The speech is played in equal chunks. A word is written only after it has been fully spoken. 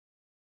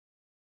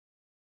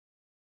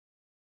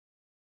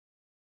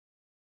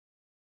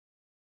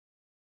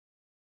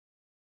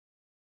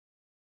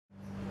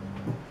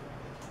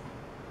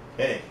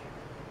Hey,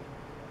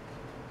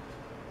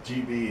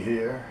 GB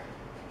here.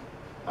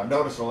 I've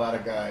noticed a lot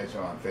of guys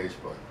on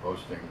Facebook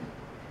posting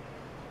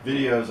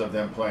videos of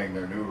them playing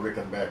their new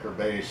Rickenbacker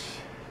bass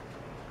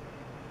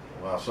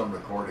while some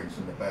recordings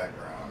in the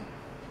background.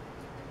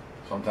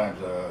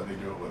 Sometimes they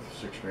do it with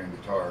 6-string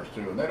guitars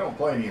too, and they don't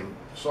play any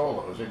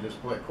solos, they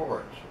just play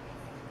chords.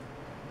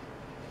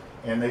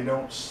 And they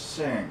don't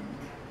sing.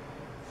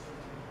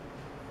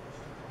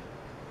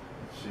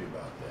 Let's see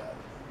about that.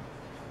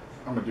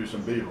 I'm going to do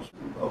some Beatles.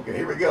 Okay,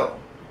 here we go.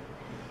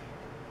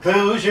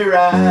 Close your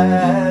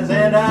eyes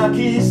and I'll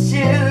kiss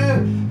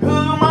you.